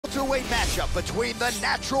welterweight matchup between the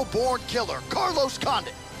natural-born killer, Carlos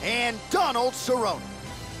Condit, and Donald Cerrone.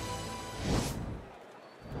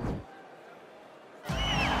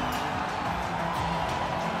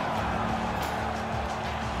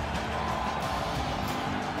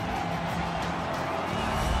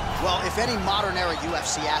 Well, if any modern-era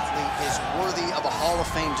UFC athlete is worthy of a Hall of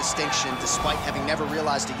Fame distinction, despite having never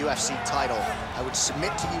realized a UFC title, I would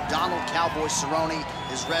submit to you Donald Cowboy Cerrone.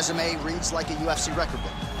 His resume reads like a UFC record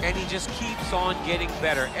book. And he just keeps on getting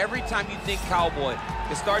better. Every time you think Cowboy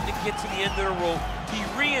is starting to get to the end of the rope, he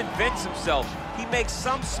reinvents himself. He makes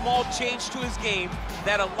some small change to his game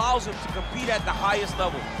that allows him to compete at the highest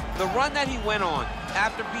level. The run that he went on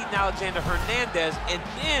after beating Alexander Hernandez and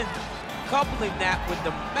then coupling that with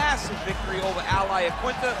the massive victory over Ally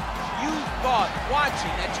Aquinta, you thought watching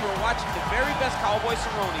that you were watching the very best Cowboy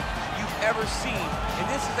Cerrone you've ever seen. And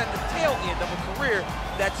this is at the tail end of a career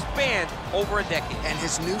that spanned over a decade. And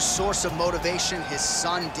his new source of motivation, his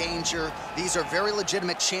son Danger, these are very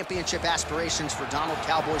legitimate championship aspirations for Donald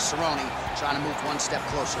Cowboy Cerrone, trying to move one step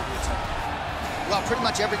closer to its own. Well, pretty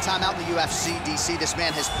much every time out in the UFC, DC, this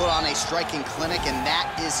man has put on a striking clinic, and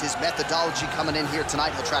that is his methodology coming in here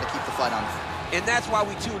tonight. He'll try to keep the fight on. And that's why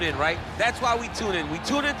we tune in, right? That's why we tune in. We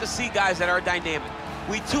tune in to see guys that are dynamic.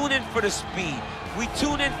 We tune in for the speed. We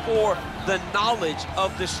tune in for the knowledge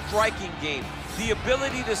of the striking game, the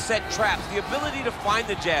ability to set traps, the ability to find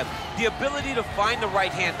the jab, the ability to find the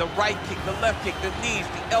right hand, the right kick, the left kick, the knees,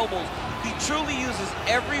 the elbows. He truly uses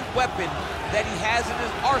every weapon that he has in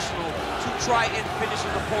his arsenal to try and finish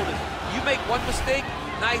his opponent. You make one mistake,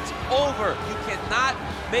 night's over. You cannot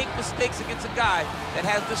make mistakes against a guy that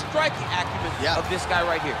has the striking acumen of this guy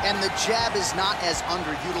right here. And the jab is not as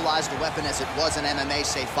underutilized a weapon as it was in MMA,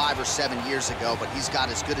 say 5 or 7 years ago, but he's got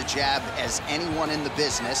as good a jab as anyone in the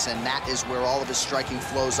business, and that is where all of his striking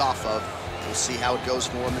flows off of. We'll see how it goes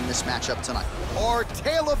for him in this matchup tonight. Our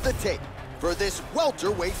tale of the tape for this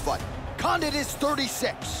welterweight fight. Condit is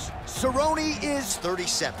 36. Cerrone is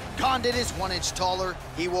 37. Condit is 1 inch taller.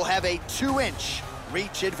 He will have a 2-inch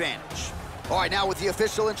reach advantage. All right, now with the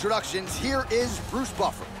official introductions, here is Bruce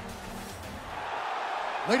Buffer.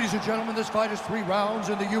 Ladies and gentlemen, this fight is 3 rounds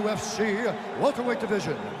in the UFC welterweight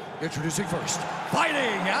division. Introducing first,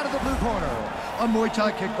 fighting out of the blue corner, a Muay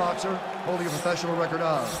Thai kickboxer holding a professional record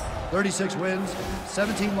of 36 wins,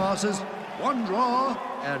 17 losses, 1 draw,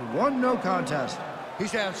 and 1 no contest. He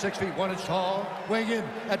stands 6 feet 1 inch tall, weighing in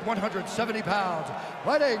at 170 pounds.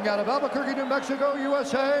 Fighting out of Albuquerque, New Mexico,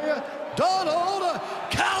 USA, Donald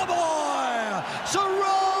Cowboy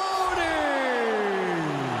Cerrone!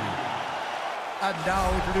 And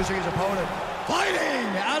now introducing his opponent,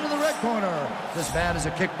 fighting out of the red corner. This man is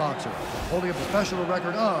a kickboxer, holding a professional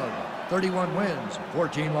record of 31 wins,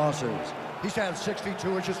 14 losses. He stands 6 feet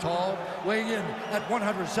 2 inches tall, weighing in at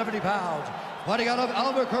 170 pounds. Fighting out of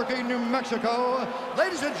Albuquerque, New Mexico,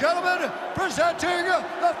 ladies and gentlemen, presenting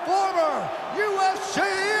the former UFC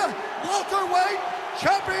welterweight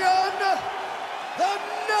champion, the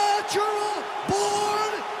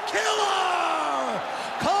natural-born killer,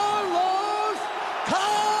 Carlos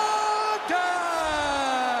Condit!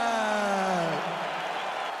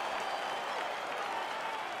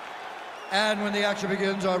 And when the action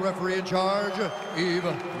begins, our referee in charge,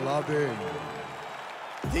 Yves Lavigne.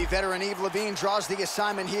 The veteran Yves Lavigne draws the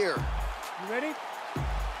assignment here. You ready?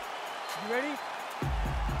 You ready?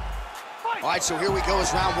 All right, so here we go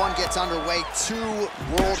as round 1 gets underway. 2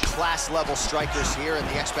 world-class level strikers here, and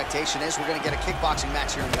the expectation is we're going to get a kickboxing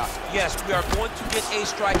match here in the octagon. Yes, we are going to get a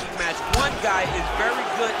striking match. One guy is very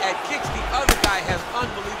good at kicks. The other guy has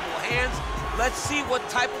unbelievable hands. Let's see what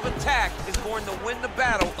type of attack is going to win the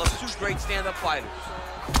battle of 2 great stand-up fighters.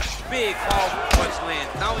 Big, powerful punch land.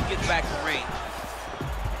 Now he gets back to range.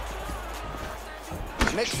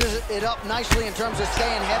 Mixes it up nicely in terms of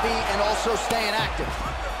staying heavy and also staying active.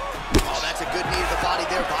 Oh, that's a good knee to the body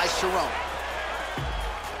there by Cerrone.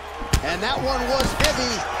 And that one was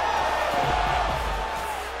heavy.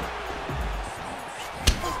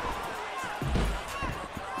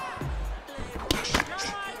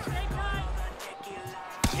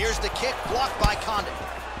 Here's the kick blocked by Condit.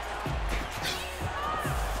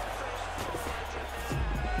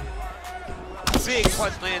 Big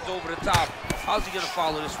punch lands over the top. How's he gonna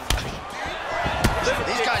follow this one?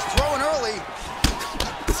 These guys throwing early.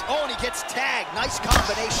 Oh, and he gets tagged. Nice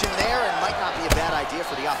combination there, and might not be a bad idea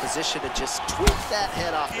for the opposition to just tweak that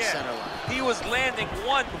head off the center line. He was landing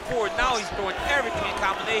one before, now he's throwing everything in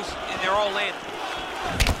combination, and they're all landing.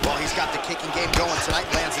 Well, he's got the kicking game going tonight,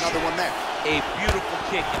 lands another one there. A beautiful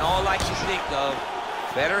kick, and all I can think of,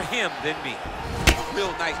 better him than me.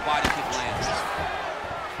 Real nice body kick lands.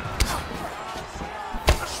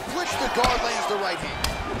 Split guard lands the right hand.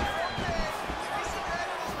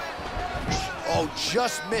 Oh,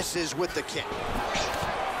 just misses with the kick.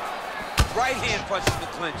 Right hand punches the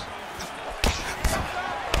clinch.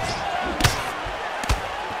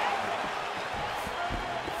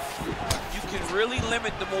 You can really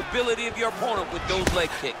limit the mobility of your opponent with those leg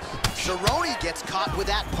kicks. Cerrone gets caught with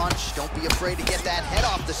that punch. Don't be afraid to get that head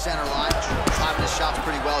off the center line. Timing his shots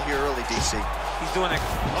pretty well here early, DC. He's doing it.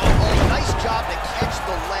 Oh, nice job to catch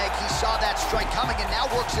the leg. He saw that strike coming and now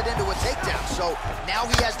works it into a takedown. So now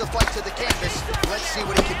he has the fight to the canvas. Let's see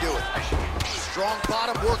what he can do with it. Strong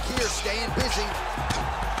bottom work here, staying busy.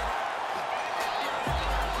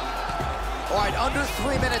 All right, under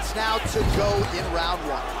 3 minutes now to go in round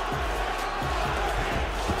one.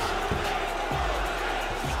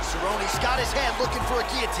 Cerrone's got his hand looking for a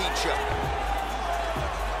guillotine choke.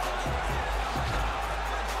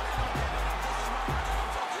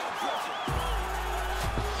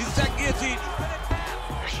 He's that guillotine.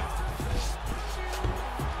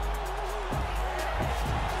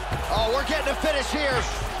 Oh, we're getting a finish here.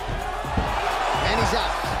 And he's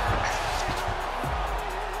out.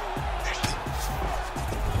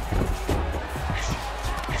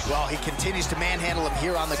 Well, he continues to manhandle him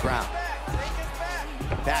here on the ground.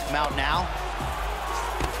 Back mount now.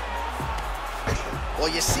 Well,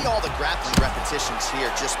 you see all the grappling repetitions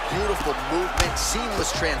here. Just beautiful movement,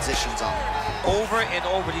 seamless transitions on them. Over and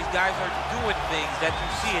over, these guys are doing things that you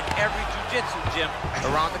see in every jiu-jitsu gym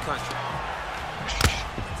around the country.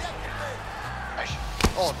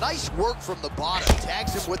 Oh, nice work from the bottom.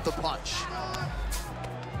 Tags him with the punch.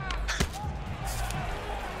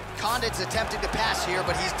 Condit's attempting to pass here,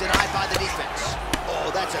 but he's denied by the defense.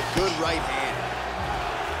 Oh, that's a good right hand.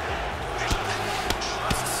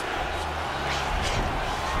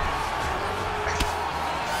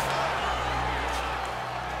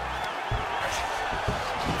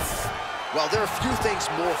 Well, there are few things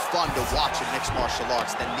more fun to watch in mixed martial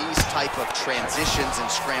arts than these type of transitions and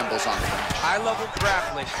scrambles on the ground. High-level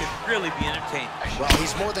grappling can really be entertaining. Well,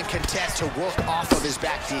 he's more than content to work off of his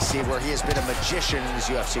back, DC, where he has been a magician in his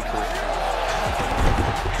UFC career. Oh,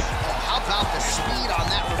 how about the speed on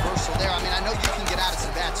that reversal there? I mean, I know you can get out of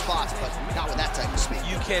some bad spots, but not with that type of speed.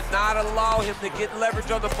 You cannot allow him to get leverage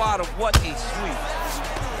on the bottom. What a sweep.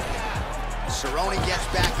 Cerrone gets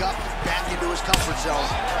back up, back into his comfort zone.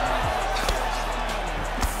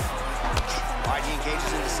 He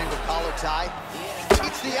engages in the single collar tie.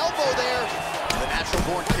 It's the elbow there. The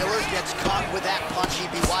natural-born killer gets caught with that punch. He'd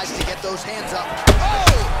be wise to get those hands up. Oh!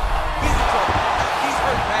 He's in trouble. He's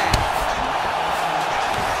hurt bad.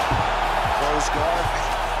 Close guard.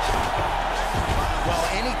 Well,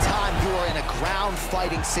 anytime you are in a ground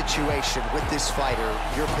fighting situation with this fighter,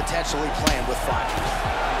 you're potentially playing with fire.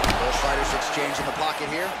 Both fighters exchange in the pocket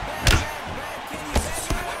here.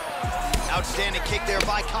 Outstanding kick there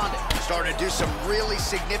by Condit. Starting to do some really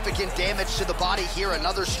significant damage to the body here.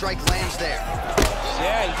 Another strike lands there.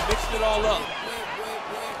 Yeah, he mixed it all up.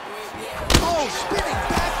 Oh, spinning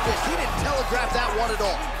back fist. He didn't telegraph that one at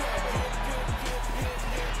all.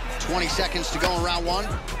 20 seconds to go in round one.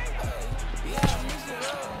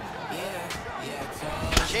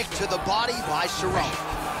 Kick to the body by Cerrone.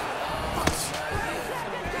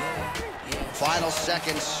 Final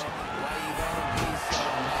seconds.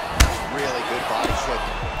 Really good body kick.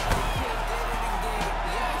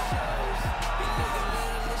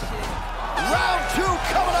 Round two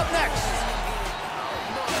coming up next.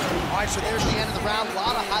 All right, so there's the end of the round. A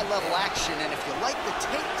lot of high-level action, and if you like the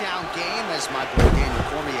takedown game, as my boy Daniel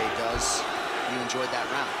Cormier does, you enjoyed that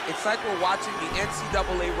round. It's like we're watching the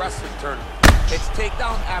NCAA wrestling tournament. It's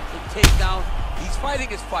takedown after takedown. He's fighting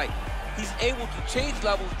his fight. He's able to change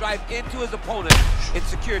levels, drive into his opponent, and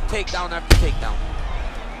secure takedown after takedown.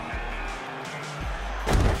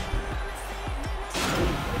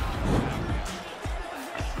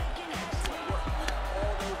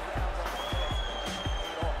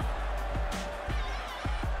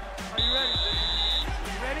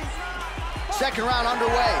 Second round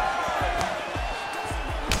underway.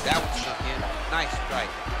 That was snuck in. Nice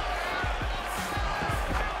strike.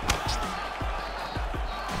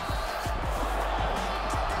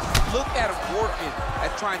 Look at him working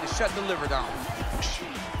at trying to shut the liver down.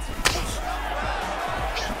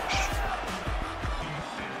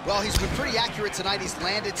 Well, he's been pretty accurate tonight. He's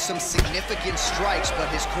landed some significant strikes, but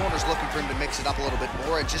his corner's looking for him to mix it up a little bit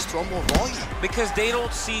more and just throw more volume. Because they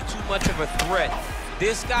don't see too much of a threat.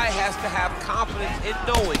 This guy has to have confidence in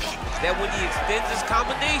knowing that when he extends his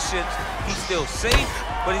combinations, he's still safe,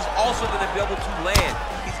 but he's also going to be able to land.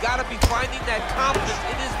 He's got to be finding that confidence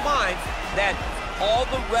in his mind that all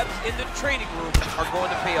the reps in the training room are going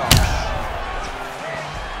to pay off.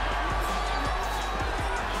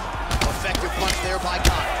 there by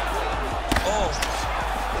Condit. Oh.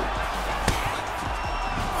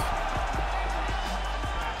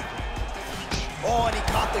 Oh, and he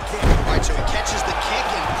caught the kick. All right, so he catches the kick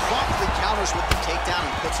and promptly counters with the takedown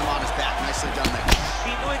and puts him on his back. Nicely done there.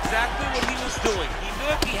 He knew exactly what he was doing. He knew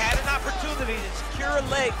if he had an opportunity to secure a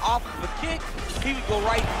leg off of a kick, he would go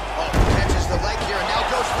right. Oh, catches the leg here and now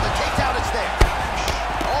goes for the takedown. It's there.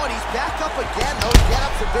 Oh, and he's back up again. Those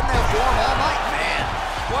get-ups have been there for him all night. Man,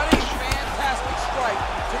 What a fantastic strike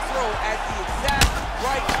to throw at the exact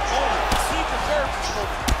right moment. He deserves this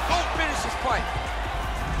moment. Don't finish his fight.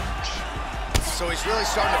 so he's really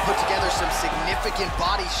starting to put together some significant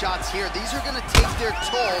body shots here. These are going to take their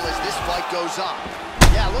toll as this fight goes on.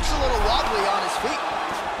 Yeah, looks a little wobbly on his feet.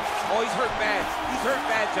 Oh, he's hurt bad. He's hurt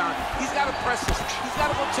bad, John. He's got to press this. He's got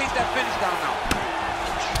to go chase that finish down now.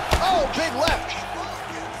 Oh, big left.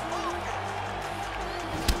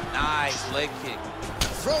 Nice leg kick.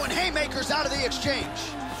 Throwing haymakers out of the exchange.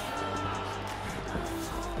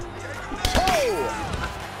 Oh!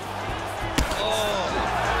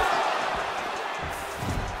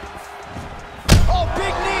 Oh,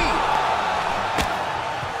 big knee!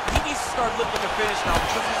 He needs to start looking to finish now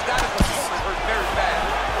because he's got his opponent hurt very bad.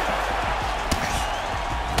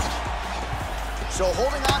 So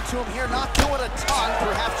holding on to him here, not doing a ton,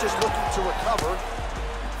 perhaps just looking to recover.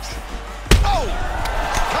 Oh!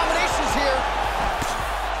 Combinations here.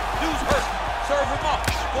 Dude's hurt. Serve him up.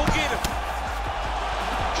 Go get him.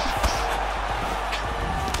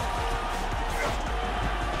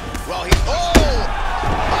 Well, he's... Oh!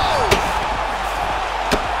 Oh!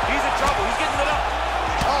 He's in trouble. He's getting lit up.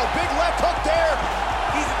 Oh, big left hook there.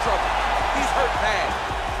 He's in trouble. He's hurt bad.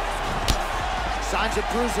 Signs of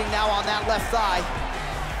bruising now on that left thigh.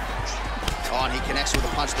 Oh, and he connects with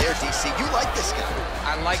a punch there, DC. You like this guy.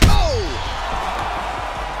 I like it. Oh!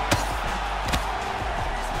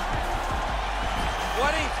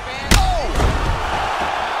 What a fan. Oh!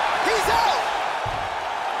 He's out!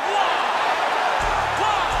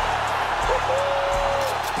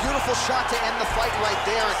 Beautiful shot to end the fight right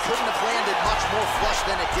there. It couldn't have landed much more flush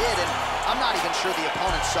than it did, and I'm not even sure the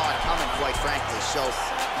opponent saw it coming, quite frankly. So,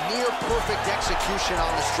 near perfect execution on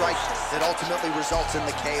the strike that ultimately results in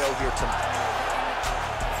the KO here tonight.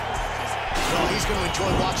 Well, he's going to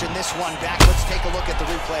enjoy watching this one back. Let's take a look at the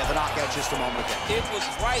replay of the knockout just a moment ago. It was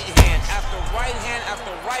right hand after right hand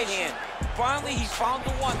after right hand. Finally, he found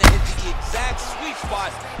the one that hit the exact sweet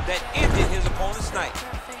spot that ended his opponent's night.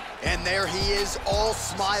 And there he is, all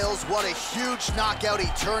smiles. What a huge knockout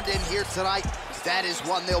he turned in here tonight. That is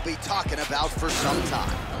one they'll be talking about for some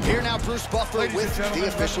time. Here now, Bruce Buffer with the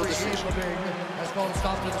official decision. Has called a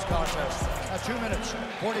stop to this contest at 2 minutes,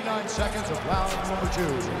 49 seconds of round number 2.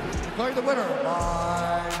 Declaring the winner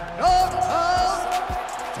by knockout,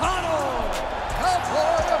 Donald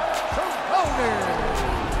Cowboy Cerrone.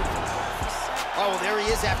 Oh, there he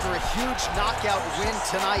is after a huge knockout win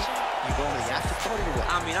tonight. You going to the after party or what?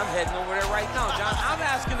 I mean, I'm heading over there right now, John. I'm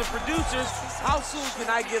asking the producers, how soon can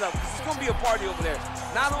I get up? It's going to be a party over there.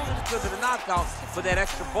 Not only because of the knockout, but that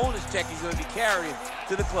extra bonus check he's going to be carrying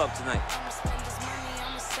to the club tonight.